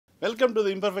Welcome to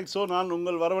the imperfect show. நான்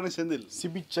உங்கள் வரவண Senthil.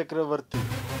 CP சக்கரவர்த்தி.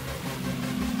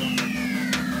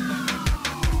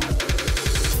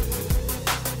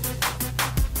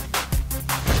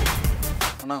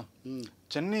 அண்ணா,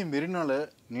 சென்னை மெரினால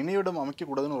நினைவிடம்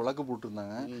அமைக்கக்கூடாதுன்னு ஒரு வழக்கு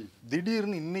போட்டிருந்தாங்க.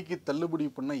 திடீர்னு இன்னைக்கு தள்ளுபடி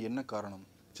பண்ண என்ன காரணம்?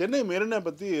 சென்னை மெரினா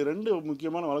பற்றி ரெண்டு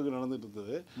முக்கியமான வழக்கு நடந்துட்டு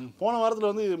இருந்தது. போன வாரத்தில்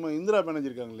வந்து இந்திரா பானர்ஜி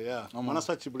இருக்காங்க இல்லையா,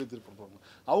 மனசாட்சிப்படி தீர்ப்பு,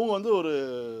 அவங்க வந்து ஒரு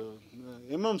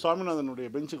எம்எம் சுவாமிநாதனுடைய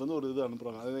பெஞ்சுக்கு வந்து ஒரு இது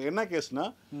அனுப்புகிறாங்க. அது என்ன கேஸ்னா,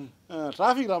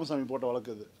 டிராஃபிக் ராமசாமி போட்ட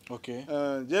வழக்கு அது. ஓகே,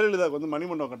 ஜெயலலிதாவுக்கு வந்து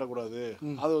மணிமண்டபம் கட்டக்கூடாது,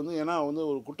 அது வந்து ஏன்னா வந்து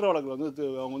ஒரு குற்ற வழக்கில் வந்து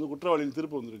அவங்க வந்து குற்றவாளியின்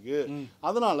தீர்ப்பு வந்திருக்கு,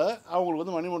 அதனால அவங்களுக்கு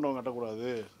வந்து மணிமண்டபம் கட்டக்கூடாது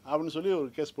அப்படின்னு சொல்லி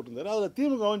ஒரு கேஸ் போட்டிருந்தாரு. அதில்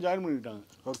திமுகவும் ஜாயின் பண்ணிட்டாங்க.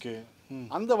 ஓகே,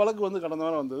 அந்த வழக்கு வந்து கடந்த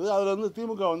வாரம் வந்தது. அதில் வந்து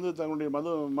திமுக வந்து தன்னுடைய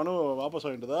மனுவை வாபஸ்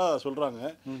வாங்கிட்டதா சொல்கிறாங்க.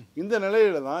 இந்த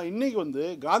நிலையில தான் இன்னைக்கு வந்து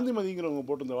காந்திமதிங்கிறவங்க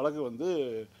போட்டிருந்த வழக்கு வந்து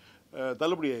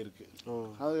தள்ளுபடி ஆயிருக்கு.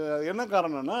 அது என்ன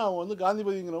காரணம்னா, அவங்க வந்து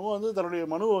காந்திமதிங்கிறவங்க வந்து தன்னுடைய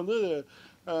மனுவை வந்து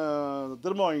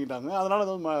திரும்ப வாங்கிட்டாங்க. அதனால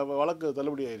வந்து வழக்கு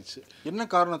தள்ளுபடி ஆயிடுச்சு. என்ன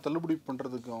காரணம் தள்ளுபடி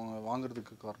பண்ணுறதுக்கு, அவங்க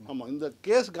வாங்குறதுக்கு காரணம்? ஆமாம், இந்த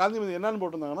கேஸ் காந்திமதி என்னன்னு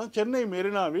போட்டிருந்தாங்கன்னா, சென்னை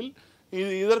மெரினாவில்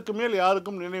இதற்கு மேல்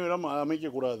யாருக்கும் நினைவிடம்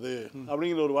அமைக்கக்கூடாது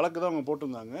அப்படிங்கிற ஒரு வழக்கு தான் அவங்க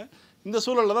போட்டிருந்தாங்க. இந்த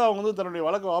சூழலில் தான் அவங்க வந்து தன்னுடைய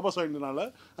வழக்கு வாபஸ் வாங்கினால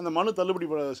அந்த மனு தள்ளுபடி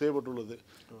செய்யப்பட்டுள்ளது.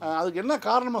 அதுக்கு என்ன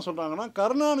காரணமாக சொல்கிறாங்கன்னா,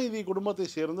 கருணாநிதி குடும்பத்தை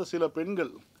சேர்ந்த சில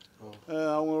பெண்கள்,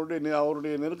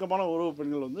 அவருடைய நெருக்கமான உறவு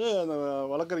பெண்கள் வந்து அந்த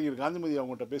வழக்கறிஞர் காந்திமதி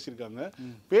அவங்கள்ட்ட பேசியிருக்காங்க.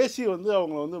 பேசி வந்து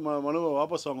அவங்க வந்து மனுவை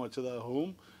வாபஸ் வாங்க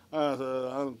வச்சதாகவும்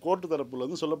கோர்ட்டு தரப்புல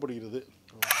வந்து சொல்லப்படுகிறது.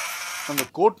 அந்த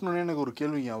கோர்ட்னு எனக்கு ஒரு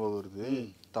கேள்வி ஞாபகம் வருது.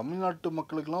 தமிழ்நாட்டு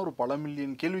மக்களுக்கெல்லாம் ஒரு பல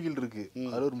மில்லியன் கேள்விகள் இருக்கு.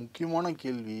 அது ஒரு முக்கியமான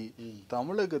கேள்வி,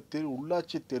 தமிழகத்தில்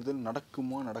உள்ளாட்சி தேர்தல்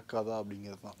நடக்குமா நடக்காதா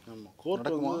அப்படிங்கிறது தான். ஆமாம்,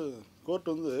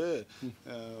 கோர்ட் வந்து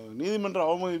நீதிமன்ற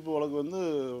அவமதிப்பு வழக்கு வந்து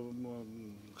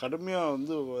கடுமையாக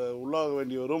வந்து உள்ளாக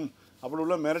வேண்டி வரும், அப்படி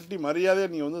உள்ள மிரட்டி மரியாதையை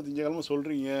நீங்கள் வந்து திங்கக்கிழமை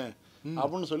சொல்கிறீங்க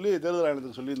அப்படின்னு சொல்லி தேர்தல்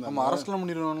ஆணையத்துக்கு சொல்லியிருந்தாங்க. அரசியல்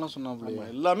பண்ணிடுவாங்கலாம் சொன்னாங்க,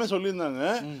 எல்லாமே சொல்லியிருந்தாங்க.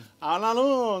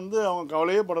 ஆனாலும் வந்து அவங்க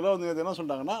கவலையே படலை. வந்து என்ன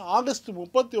சொல்லிட்டாங்கன்னா, ஆகஸ்ட்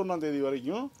 31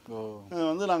 வரைக்கும்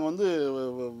வந்து நாங்கள் வந்து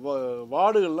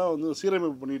வார்டுகள்லாம் வந்து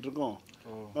சீரமைப்பு பண்ணிகிட்டு இருக்கோம்,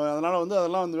 அதனால் வந்து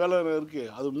அதெல்லாம் வந்து வேலை இருக்குது,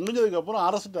 அது முடிஞ்சதுக்கப்புறம்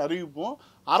அரசுக்கு அறிவிப்போம்,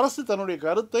 அரசு தன்னுடைய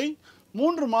கருத்தை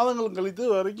 3 மாதங்கள்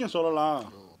கழித்து வரைக்கும் சொல்லலாம்.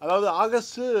 அதாவது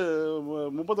ஆகஸ்ட்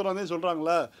 31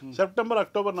 சொல்கிறாங்களே, செப்டம்பர்,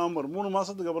 அக்டோபர், நவம்பர் 3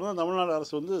 மாதத்துக்கு அப்புறம் தான் தமிழ்நாடு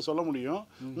அரசு வந்து சொல்ல முடியும்.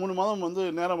 3 மாதம் வந்து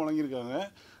நேரம் வழங்கியிருக்காங்க.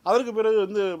 அதற்கு பிறகு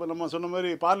வந்து இப்போ நம்ம சொன்ன மாதிரி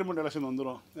பார்லிமெண்ட் எலெக்ஷன்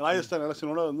வந்துடும். ராஜஸ்தான்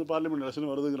எலெக்ஷனோட வந்து பார்லிமெண்ட்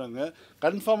எலெக்ஷன் வருதுங்கிறாங்க,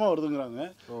 கன்ஃபார்மாக வருதுங்கிறாங்க.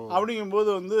 அப்படிங்கும்போது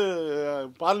வந்து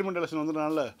பார்லிமெண்ட் எலெக்ஷன்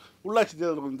வந்ததுனால உள்ளாட்சி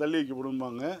தேர்தல் கொஞ்சம் தள்ளி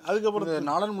வைக்கப்படும்பாங்க. அதுக்கப்புறம்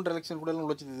நாடாளுமன்ற எலெக்ஷன் கூட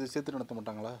உள்ளாட்சி சேர்த்து நடத்த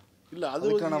மாட்டாங்களா? இல்லை,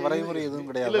 அதுக்கான வரைமுறை எதுவும்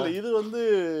கிடையாது. இல்லை, இது வந்து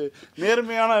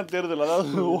நேர்மையான தேர்தல்,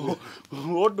 அதாவது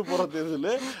ஓட்டு போகிற தேர்தல்.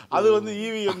 அது வந்து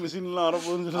இவிஎம் மிஷின்லாம்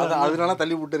வரப்போகுதுன்னு அதனால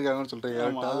தள்ளி விட்டுருக்காங்கன்னு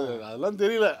சொல்கிறீங்க. அதெல்லாம்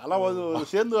தெரியல, ஆனால்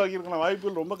அது சேர்ந்து வாங்கியிருக்கான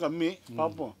வாய்ப்புகள் ரொம்ப கம்மி.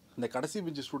 பார்ப்போம். இந்த கடைசி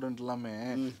பெஞ்ச் ஸ்டூடெண்ட் எல்லாமே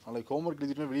நாளைக்கு ஹோம்ஒர்க்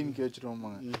எழுதிட்டு வெளியே நிற்க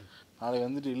வச்சுருவாங்க. நாளைக்கு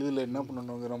வந்துட்டு எழுதில் என்ன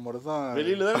பண்ணணுங்கிற மாதிரி தான்,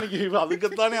 வெளியில தான் இன்னைக்கு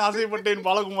அதுக்குத்தானே ஆசைப்பட்டேன்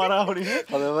பாலகுமாரா அப்படின்னு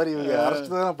அதே மாதிரி இவங்க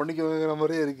அரசு தான் பண்ணிக்கணுங்கிற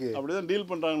மாதிரியே இருக்குது. அப்படிதான்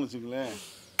டீல் பண்ணுறாங்கன்னு வச்சுங்களேன்.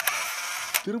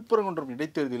 திருப்பரங்குன்றம்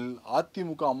இடைத்தேர்தலில்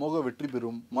அதிமுக அமோக வெற்றி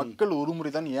பெறும், மக்கள் ஒருமுறை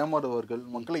தான் ஏமாறுவார்கள்,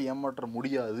 மக்களை ஏமாற்ற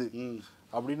முடியாது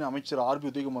அப்படின்னு அமைச்சர் ஆர்பி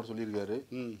உதயகுமார் சொல்லியிருக்காரு.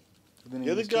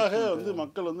 எதுக்காக வந்து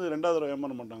மக்கள் வந்து 2வது தடவை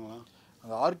ஏமாற மாட்டாங்களா?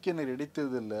 அந்த ஆர்கேனர்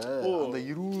இடைத்தேர்தலில் அந்த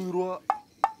 20 ரூபா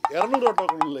 200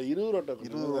 டோக்கன் இல்லை, 20 ரூபா டோக்கன்,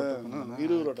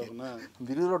 20 ரூபா டோக்கன், அந்த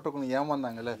 20 ரூபா டோக்கன்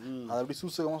ஏமாந்தாங்கல்ல, அதை அப்படி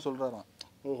சூசகமாக சொல்கிறாராம்.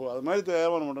 ஓஹோ, அது மாதிரி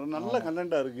தேவையான பண்ணுறோம். நல்ல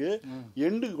கண்டென்ட்டாக இருக்குது.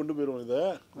 எண்டுக்கு கொண்டு போயிடுவோம் இதை.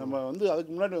 நம்ம வந்து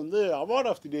அதுக்கு முன்னாடி வந்து அவார்ட்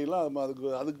ஆஃப் தி டேலாம்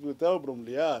அதுக்கு தேவைப்படும்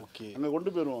இல்லையா, அங்கே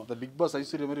கொண்டு போயிடுவோம். இந்த பிக் பாஸ்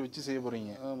ஐஸ்வர்யா மாதிரி வச்சு செய்ய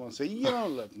போகிறீங்க. ஆமாம், செய்யணும்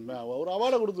இல்லை, ஒரு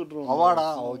அவார்டை கொடுத்துட்ருவோம். அவார்டா?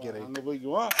 ஓகே, அங்கே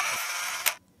போய்க்குவோம்.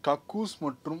 கக்கூஸ்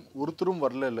மற்றும் ஒருத்தரும்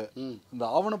வரல. இந்த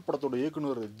ஆவணப்படத்தோட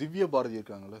இயக்குனர் திவ்ய பாரதி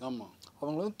இருக்காங்கல்ல, ஆமாம்,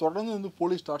 அவங்க வந்து தொடர்ந்து வந்து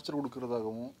போலீஸ் டார்ச்சர்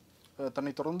கொடுக்கறதாகவும்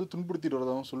தன்னை தொடர்ந்து துன்புறுத்திட்டு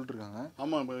வரதாகவும் சொல்லிட்டு இருக்காங்க.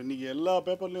 ஆமாம், இப்போ இன்னைக்கு எல்லா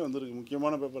பேப்பர்லேயும் வந்துருக்கு,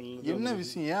 முக்கியமான பேப்பர்ல. என்ன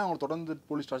விஷயம், ஏன் அவங்க தொடர்ந்து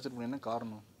போலீஸ் டார்ச்சர் பண்ண, என்ன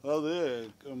காரணம்? அதாவது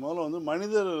முதல்ல வந்து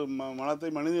மனிதர்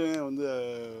மனத்தை மனிதனே வந்து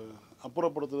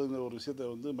அப்புறப்படுத்துறதுங்கிற ஒரு விஷயத்தை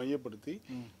வந்து மையப்படுத்தி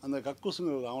அந்த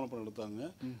கக்கூசுங்கிற ஒரு ஆவணப்படம்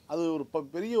எடுத்தாங்க. அது ஒரு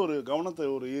பெரிய ஒரு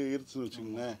கவனத்தை ஈர்த்துன்னு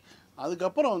வச்சுக்கோங்களேன்.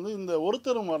 அதுக்கப்புறம் வந்து இந்த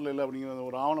ஒருத்தரும் வரல அப்படிங்கிற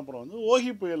ஒரு ஆவணப்படம் வந்து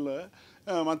ஓகி புயலில்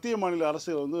மத்திய மாநில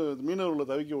அரசுகள் வந்து மீனவர்களை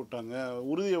தவிக்க விட்டாங்க,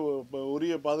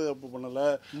 உரிய பாதுகாப்பு பண்ணலை,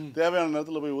 தேவையான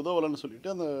நேரத்தில் போய் உதவலைன்னு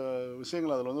சொல்லிட்டு அந்த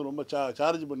விஷயங்களை அதில் வந்து ரொம்ப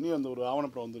சார்ஜ் பண்ணி அந்த ஒரு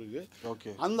ஆவணப்படம் வந்திருக்கு.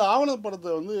 ஓகே, அந்த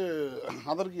ஆவணப்படத்தை வந்து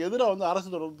அதற்கு எதிராக வந்து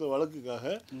அரசு தொடர்பு வழக்குக்காக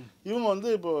இவங்க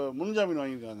வந்து இப்போ முன்ஜாமீன்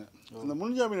வாங்கியிருக்காங்க. அந்த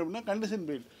முன்ஜாமீன் அப்படின்னா கண்டிஷன்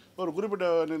பெயில், ஒரு குறிப்பிட்ட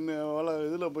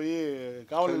இதில் போய்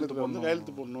காவல் நிலையத்தில் வந்து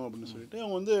கையெழுத்து போடணும் அப்படின்னு சொல்லிட்டு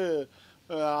அவங்க வந்து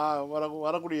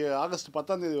வரக்கூடிய ஆகஸ்ட்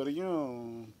 10ஆம் தேதி வரைக்கும்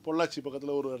பொள்ளாச்சி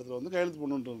பக்கத்தில் ஒரு இடத்துல வந்து கையெழுத்து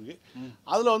போடணுன்ட்டு இருக்கு.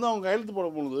 அதில் வந்து அவங்க கையெழுத்து போட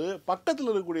போனது பக்கத்தில்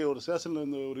இருக்கக்கூடிய ஒரு ஸ்டேஷனில்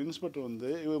இருந்த ஒரு இன்ஸ்பெக்டர்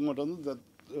வந்து இவங்ககிட்ட வந்து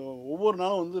ஒவ்வொரு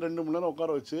நாளும் வந்து 2 மணி நேரம்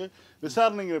உட்கார வச்சு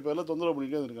விசாரணைங்கிற பேரில் தொந்தரவு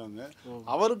பண்ணிகிட்டே இருந்திருக்காங்க.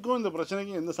 அவருக்கும் இந்த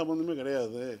பிரச்சனைக்கும் எந்த சம்மந்தமே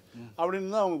கிடையாது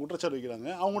அப்படின்னு தான் அவங்க குற்றச்சாட்டு வைக்கிறாங்க.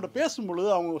 அவங்கள்ட்ட பேசும்பொழுது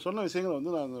அவங்க சொன்ன விஷயங்களை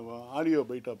வந்து நான் அந்த ஆடியோ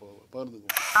பைட்டாக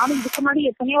பகிர்ந்துக்குவேன். நானும் இதுக்கு முன்னாடி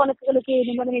எத்தனையோ வழக்குகளுக்கு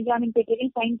நிபந்தனை ஜாமீன்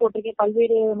பெற்றிருக்கேன், சைன் போட்டிருக்கேன்,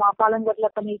 பல்வேறு பாலங்கள்ல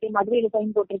பண்ணிருக்கேன், மதுரையில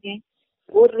சைன் போட்டிருக்கேன்.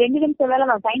 ஒரு 2 நிமிஷம் வேலை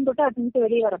நான் சைன் போட்டு 10 நிமிஷம்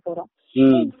வெளியே வர போறோம்.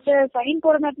 இந்த சைன்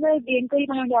போற நேரத்துல இப்படி என்கொயரி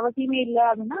பண்ண வேண்டிய அவசியமே இல்லை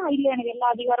அப்படின்னா, இல்ல எனக்கு எல்லா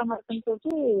அதிகாரமும் இருக்குன்னு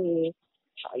சொல்லிட்டு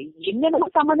என்னென்ன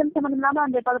சம்மந்தம் இல்லாம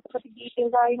அந்த படத்தை பத்தி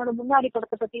டீட்டெயில்ஸா என்னோட முன்னாடி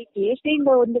படத்தை பத்தி பேசே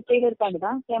இந்த ட்ரெய்லருக்காக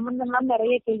தான் சம்மந்தம் இல்லாம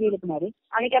நிறைய கேள்வி எழுப்பினாரு.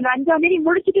 அன்னைக்கு அந்த 5ஆம் தேதி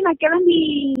முடிச்சுட்டு நான் கிளம்பி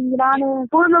நான்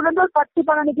கூடலூர்ல இருந்து ஒரு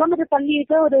 10-12 கிலோமீட்டர் தள்ளி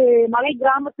இருக்க ஒரு மலை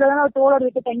கிராமத்துலதான் ஒரு தோழர்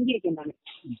விட்டு தங்கி இருக்கேன்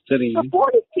நான்.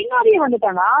 போலீஸ் பின்னாடியே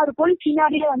வந்துட்டாங்க. 6 போலீஸ்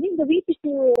பின்னாடியே வந்து இந்த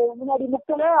வீட்டுக்கு முன்னாடி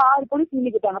முக்கில 6 போலீஸ்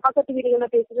நின்றுக்கிட்டாங்க. பக்கத்து வீடுகள்ல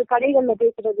பேசுறது, கடைகள்ல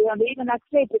பேசுறது, அந்த வீட்டுல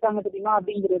நக்ஸலைட் இருக்காங்க தெரியுமா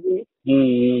அப்படிங்கிறது.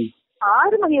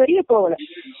 6 மணி வரையும் போகல.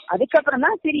 அதுக்கப்புறம்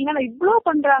தான் சரி நான் இவ்வளவு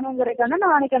பண்றாங்கிறதுக்கான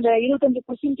நான் அன்னைக்கு அந்த 25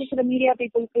 கொஸ்டின் மீடியா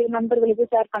பீப்புளுக்கு நண்பர்களுக்கு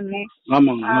ஷேர் பண்ணேன்.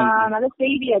 நல்ல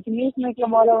செய்தியாச்சு, நியூஸ்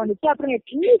மேட்ல முதல்ல வந்துச்சு. அப்புறம்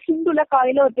இங்கிலீஷ் ஹிந்துல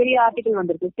காலையில ஒரு பெரிய ஆர்டிகல்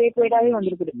வந்திருக்கு, ஸ்டேட் வைடாவே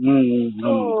வந்திருக்குது.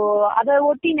 அதை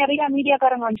ஒட்டி நிறைய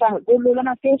மீடியாக்காரங்க வந்துட்டாங்க. கூடலூர்ல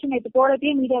நான் ஸ்டேஷன் எடுத்து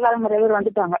போறதே மீடியாக்காரங்க நிறைய பேர்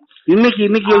வந்துட்டாங்க.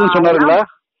 இன்னைக்கு சொன்னாருங்களா?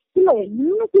 இல்ல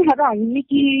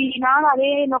இன்னைக்கு நானும்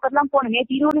அதே நோக்கத்தான் போனேன்.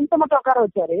 நேற்று 20 நிமிஷம் மட்டும் உட்கார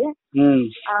வச்சாரு.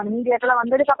 மீடியாக்கெல்லாம்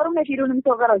வந்ததுக்கு அப்புறம் நேற்று 20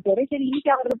 நிமிஷம் உட்கார வச்சாரு. சரி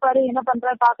இன்னைக்கு அவர் இருப்பாரு, என்ன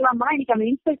பண்றாரு பாக்கலாம் போனா இன்னைக்கு அந்த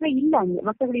இன்ஸ்பெக்டர் இல்ல. அங்க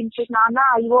மத்தபடி இன்ஸ்பெக்டர் நான்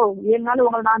தான் ஐயோ 7 நாள்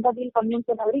உங்களை நான் தான் டீல் பண்ணணும்னு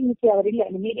சொன்னவர். இன்னைக்கு அவர் இல்ல.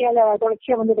 இந்த மீடியால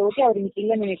தொடர்ச்சியா வந்ததை ஓகே அவர் இன்னைக்கு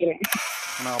இல்லன்னு நினைக்கிறேன்.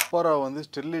 ஆனா அப்பாரா வந்து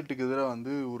ஸ்டெர்லைட்டுக்கு எதிராக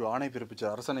வந்து ஒரு ஆணை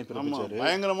பிறப்பிச்சார், அரசாணை பிறப்பிச்சாரு.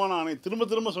 பயங்கரமான ஆணை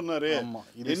திரும்ப சொன்னாரு.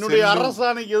 என்னுடைய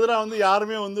அரசாணைக்கு எதிராக வந்து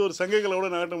யாருமே வந்து ஒரு சங்கைகளை கூட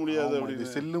நகட்ட முடியாது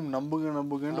அப்படின்னு செல்லும்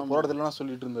நம்புங்கன்னு போராட்டத்திலாம்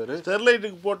சொல்லிட்டு இருந்தாரு.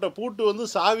 ஸ்டெர்லைட்டுக்கு போட்ட பூட்டு வந்து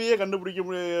சாவியே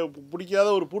பிடிக்காத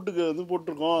ஒரு பூட்டுக்கு வந்து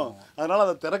போட்டிருக்கோம், அதனால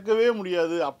அதை திறக்கவே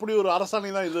முடியாது, அப்படி ஒரு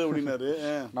அரசாணை தான் இது அப்படின்னாரு.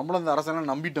 நம்மளும் அந்த அரசாணை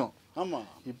நம்பிட்டோம். ஆமா,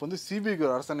 இப்ப வந்து சிபிஐக்கு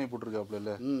ஒரு அரசாணை போட்டிருக்காப்ல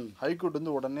இல்ல, ஹைகோர்ட்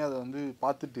வந்து உடனே அதை வந்து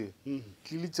பாத்துட்டு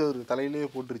கிழிச்சு அவர் தலையிலேயே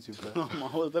போட்டுருச்சு.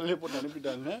 அவர் தலையிலே போட்டு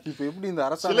அனுப்பிட்டாங்க. இப்ப எப்படி இந்த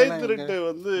அரசாணை சிலை திருட்டு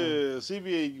வந்து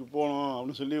சிபிஐக்கு போனோம்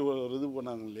அப்படின்னு சொல்லி ஒரு இது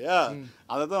பண்ணாங்க இல்லையா,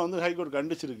 அதை தான் வந்து ஹைகோர்ட்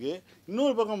கண்டிச்சிருக்கு.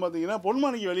 இன்னொரு பக்கம் பார்த்தீங்கன்னா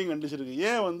பொன்மாணிக்கு வழியும் கண்டிச்சிருக்கு.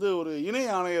 ஏன் வந்து ஒரு இணை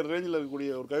ஆணையர் ரேஞ்சில்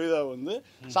இருக்கக்கூடிய ஒரு கவிதாவை வந்து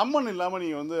சம்மன் இல்லாமல்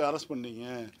நீங்கள் வந்து அரெஸ்ட் பண்ணீங்க,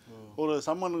 ஒரு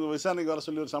சம்மன் விசாரணைக்கு வர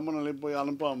சொல்லி ஒரு சம்மன் போய்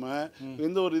அனுப்பாமல்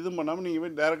எந்த ஒரு இதுவும் பண்ணாமல் நீங்கள்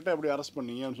போய் டைரெக்டாக எப்படி அரெஸ்ட்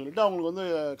பண்ணீங்கன்னு சொல்லிட்டு அவங்களுக்கு வந்து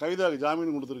கவிதாவுக்கு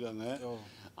ஜாமீன் கொடுத்துருக்காங்க.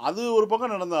 அது ஒரு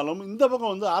பக்கம் நடந்தாலும் இந்த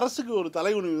பக்கம் வந்து அரசுக்கு ஒரு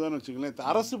தலைகுனிவு தான் வச்சுக்கலேன்.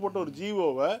 அரசு போட்ட ஒரு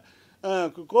ஜிஓவை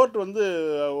கோர்ட் வந்து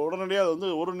உடனடியாக வந்து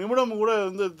ஒரு நிமிடம் கூட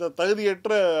வந்து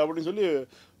தகுதியற்ற அப்படின்னு சொல்லி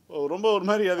ரொம்ப ஒரு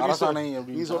மாதிரி அது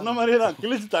நீ சொன்ன மாதிரியே தான்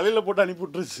கிழிச்சு தலையில் போட்டு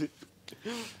அனுப்பிவிட்டுருச்சு.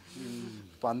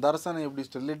 இப்போ அந்த அரசாணை எப்படி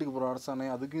ஸ்டெர்லைட்டுக்கு போகிற அரசாணை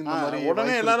அதுக்கு இந்த மாதிரி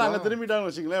உடனே எல்லாரும் அங்கே திரும்பிட்டாங்கன்னு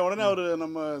வச்சுங்களேன். உடனே அவர்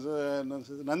நம்ம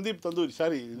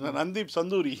நந்தீப்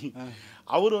சந்தூரி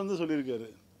அவர் வந்து சொல்லியிருக்காரு,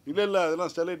 இல்லை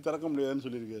அதெல்லாம் ஸ்டெர்லைட் திறக்க முடியாதுன்னு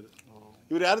சொல்லியிருக்காரு.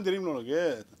 இவர் யாரும் தெரியுமா உனக்கு?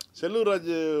 செல்லூர்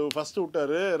ராஜ் ஃபர்ஸ்ட்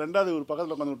விட்டாரு, 2வது ஒரு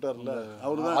பக்கத்தில் உட்காந்து விட்டார்ல,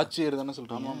 அவரு தான் ஆட்சியர் தானே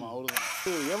சொல்றாங்க. ஆமாம் அவரு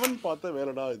தான். எவன் பார்த்த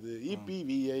வேலைடா இது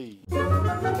EPVI.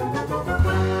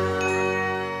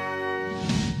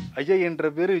 ஐயா என்ற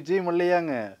பேரு விஜய்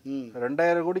மல்லையாங்க,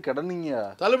 2000 கோடி கடனுங்க.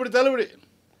 தள்ளுபடி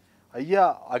ஐயா.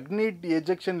 அக்னைட்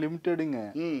எஜெக்ஷன் லிமிடெடுங்க,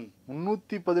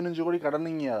 315 கோடி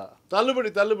கடனுங்க.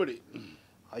 தள்ளுபடி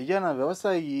ஐயா. நான்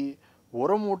விவசாயி,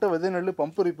 உரம் மூட்டை விதை நெல்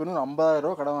பம்பு ரிப்பேர்னு 50,000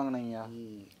 ரூபா கடன் வாங்கினீங்க.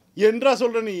 என்றா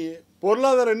சொல்ற நீ?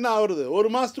 பொருளாதாரம் என்ன ஆகுறது? ஒரு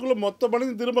மாசத்துக்குள்ள மொத்த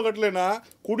பணம் திரும்ப கட்டலைன்னா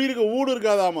குடியிருக்க வீடு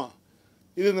இருக்காதாமா.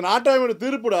 இது இந்த நாட்டாமையோட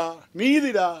தீர்ப்புடா,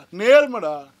 நீதிடா,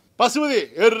 நேர்மடா. பசுபதி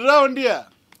எர்ரா வண்டியா.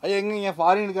 ஐயா எங்க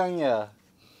ஃபாரின் இருக்காங்க,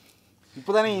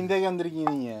 இப்போதானே இந்தியாவுக்கு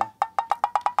வந்திருக்கீங்க நீங்க.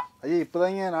 ஐயா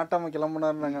இப்போதாங்க நாட்டாமை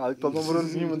கிளம்புனாருனாங்க, அதுக்கு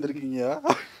 19 நீ வந்திருக்கீங்க.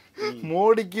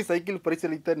 மோடிக்கு சைக்கிள்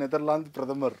பரிசளித்த நெதர்லாந்து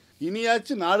பிரதமர்.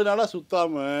 இனியாச்சும் நாடா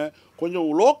சுத்தாம கொஞ்சம்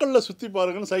லோக்கல்ல சுத்தி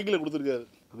பாருங்கன்னு சைக்கிளை கொடுத்துருக்காரு.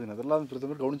 அது நெதர்லாந்து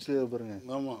பிரதமர் கவனிச்சு பாருங்க.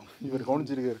 ஆமா, இவர்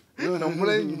கவனிச்சிருக்காரு.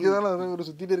 நம்மளே இங்கதானே ஒரு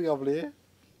சுத்திட்டு இருக்காப்லையே.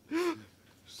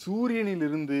 சூரியனில்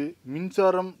இருந்து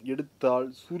மின்சாரம் எடுத்தால்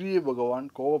சூரிய பகவான்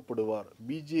கோவப்படுவார்,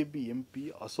 பிஜேபி MP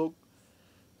அசோக்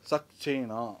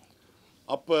சக்சேனா.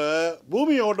 அப்ப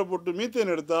பூமியை ஓட்ட போட்டு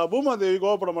மீத்தேன் எடுத்தா பூமாதேவி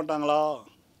கோவப்பட மாட்டாங்களா?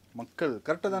 மக்கள்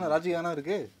கரெக்டாக தானே ராஜிகானா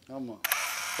இருக்கு. ஆமாம்.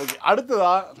 ஓகே,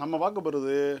 அடுத்ததா நம்ம பார்க்க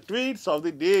போகிறது ட்வீட்ஸ் ஆஃப்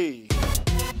தி டே.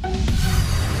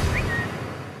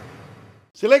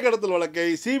 சிலை கடத்தல் வழக்கை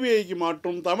சிபிஐக்கு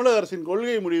மாற்றும் தமிழக அரசின்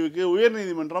கொள்கை முடிவுக்கு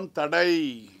உயர்நீதிமன்றம் தடை.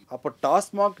 அப்போ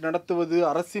டாஸ்மாக் நடத்துவது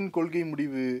அரசின் கொள்கை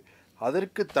முடிவு,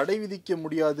 அதற்கு தடை விதிக்க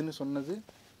முடியாதுன்னு சொன்னது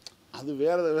அது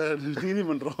வேற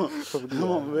நீதிமன்றம்,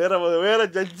 வேற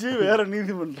ஜட்ஜு, வேற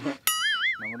நீதிமன்றம்.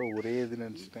 நான் கூட ஒரே இது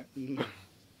நினைச்சிட்டேன்.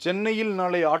 சென்னையில்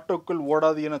நாளை ஆட்டோக்கள்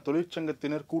ஓடாது என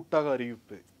தொழிற்சங்கத்தினர் கூட்டாக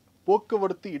அறிவிப்பு.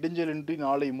 போக்குவரத்து இடைஞ்சலின்றி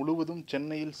நாளை முழுவதும்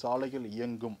சென்னையில் சாலைகள்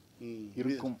இயங்கும்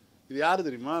இருக்கும். இது யாரு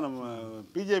தெரியுமா? நம்ம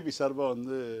பிஜேபி சார்பா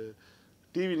வந்து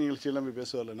டிவி நிகழ்ச்சியெல்லாம் போய்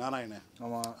பேசுவார்ல நாராயணன்.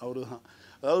 ஆமாம், அவரு தான்.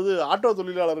 அதாவது ஆட்டோ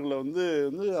தொழிலாளர்களை வந்து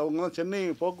அவங்க தான் சென்னை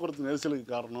போக்குவரத்து நெரிசலுக்கு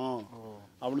காரணம்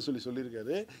அப்படின்னு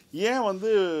சொல்லியிருக்காரு. ஏன் வந்து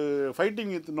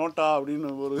ஃபைட்டிங் வித் நோட்டா அப்படின்னு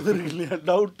ஒரு இது இருக்கு இல்லையா,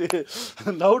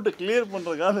 டவுட்டு கிளியர்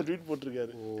பண்ணுறதுக்காக அந்த ட்வீட்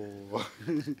போட்டிருக்காரு.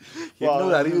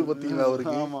 என்னோட அறிவு பார்த்தீங்களா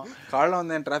அவருக்கு? ஆமாம், காலைல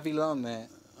வந்தேன், டிராஃபிக்கில் தான் வந்தேன்.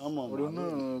 ஆமாம், அப்படி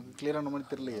ஒன்றும் கிளியரான மாதிரி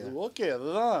தெரியலையே. ஓகே,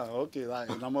 அதுதான் ஓகே தான்.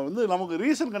 நம்ம வந்து நமக்கு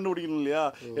ரீசன் கண்டுபிடிக்கணும் இல்லையா,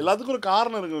 எல்லாத்துக்கும் ஒரு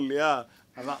காரணம் இருக்கும் இல்லையா,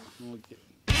 அதான் ஓகே.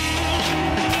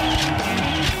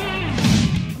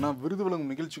 ஆனால் விருது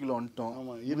வழங்கும் நிகழ்ச்சிக்குள்ள வந்துட்டோம்.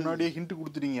 ஆமாம், முன்னாடியே ஹிண்ட்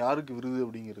கொடுத்துட்டீங்க யாருக்கு விருது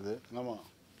அப்படிங்கிறது. ஆமாம்,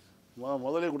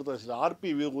 முதலே கொடுத்தாச்சு.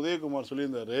 ஆர்பி உதயகுமார்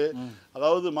சொல்லியிருந்தாரு,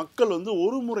 அதாவது மக்கள் வந்து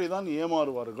ஒரு முறை தான்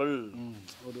ஏமாறுவார்கள்.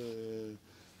 ஒரு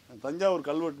தஞ்சாவூர்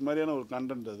கல்வெட்டு மாதிரியான ஒரு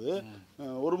கண்டென்ட் அது.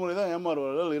 ஒரு முறை தான்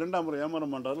ஏமாறுவார்கள், இரண்டாம் முறை ஏமாற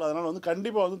மாட்டார்கள். அதனால் வந்து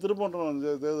கண்டிப்பாக வந்து திருப்பூரம்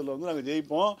தேர்தலில் வந்து நாங்கள்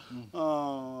ஜெயிப்போம்,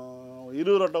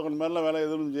 20 டோக்கன் மேலாம் வேலை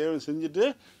எதுவும் செஞ்சுட்டு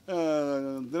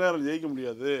தினகரன் ஜெயிக்க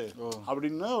முடியாது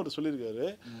அப்படின்னு அவர் சொல்லியிருக்காரு.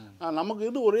 நமக்கு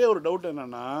இது ஒரே ஒரு டவுட்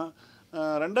என்னென்னா,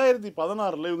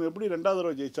 2016 இவங்க எப்படி 2வது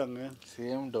தடவை ஜெயிச்சாங்க?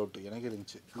 சேம் டவுட் எனக்கு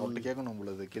இருந்துச்சு. அவர்கிட்ட கேட்கணும்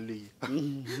உள்ளது கேள்வி.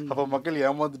 அப்போ மக்கள்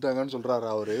ஏமாந்துட்டாங்கன்னு சொல்கிறாரு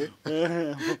அவரு.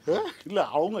 இல்லை,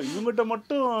 இவங்ககிட்ட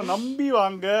மட்டும் நம்பி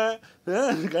வாங்க,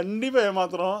 கண்டிப்பாக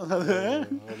ஏமாத்துறோம்,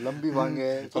 நம்பி வாங்க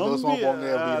சந்தோஷமா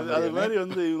போங்க. அது மாதிரி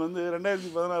வந்து இவங்க வந்து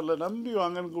 2016 நம்பி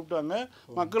வாங்கன்னு கூப்பிட்டாங்க.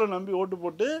 மக்களை நம்பி ஓட்டு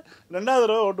போட்டு 2வது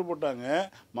தடவை ஓட்டு போட்டாங்க.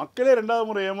 மக்களே 2வது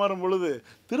முறை ஏமாறும் பொழுது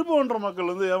திருப்பூன்ற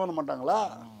மக்கள் வந்து ஏமாற மாட்டாங்களா?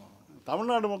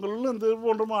 தமிழ்நாடு மக்களும்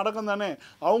திருப்பூன்றமும் அடக்கம் தானே,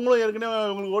 அவங்களும் ஏற்கனவே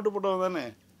அவங்களுக்கு ஓட்டு போட்டவங்க தானே.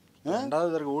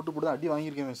 2வது தடவை ஓட்டு போட்டு அடி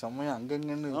வாங்கியிருக்கேன் செம்மையா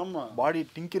அங்கங்கன்னு. ஆமாம், பாடி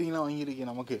டிங்கரிங்லாம்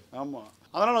வாங்கியிருக்கேன் நமக்கு. ஆமாம்,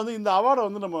 அதனால் வந்து இந்த அவார்டை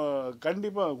வந்து நம்ம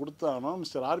கண்டிப்பாக கொடுத்தாகணும்.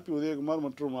 மிஸ்டர் ஆர்பி உதயகுமார்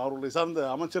மற்றும் அவர்களை சார்ந்த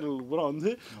அமைச்சர்களுக்கு பூரா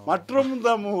வந்து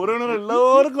மற்றும் உறவினர்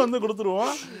எல்லோருக்கும் வந்து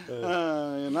கொடுத்துருவோம்.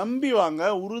 நம்பி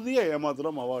வாங்க, உறுதியாக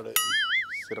ஏமாத்துறோம் அவார்டு.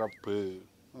 சிறப்பு.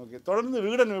 ஓகே, தொடர்ந்து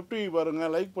விகடன் வெப் டிவி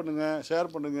பாருங்கள், லைக் பண்ணுங்கள், ஷேர்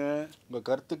பண்ணுங்கள். உங்கள்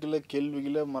கருத்துக்களை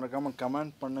கேள்விகளை மறக்காமல்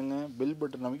கமெண்ட் பண்ணுங்கள், பெல்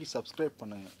பட்டன் அமைக்கி சப்ஸ்கிரைப்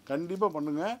பண்ணுங்கள். கண்டிப்பாக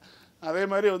பண்ணுங்கள். அதே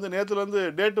மாதிரி வந்து நேற்றுலேருந்து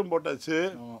டேட்டும் போட்டாச்சு.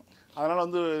 அதனால்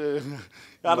வந்து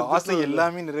யாரும் ஆசை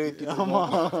எல்லாமே நிறைவேற்றி.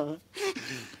 ஆமாம்,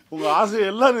 உங்கள் ஆசையை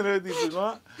எல்லாம் நிறைவேற்றிட்டு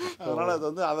இருக்கோம். அதனால் அது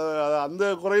வந்து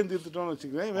அந்த குறையும் தீர்த்துட்டோம்னு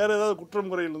வச்சுக்கிறேன். வேறு ஏதாவது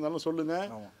குற்றம் குறையில் இருந்தாலும் சொல்லுங்கள்.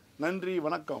 நன்றி,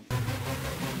 வணக்கம்.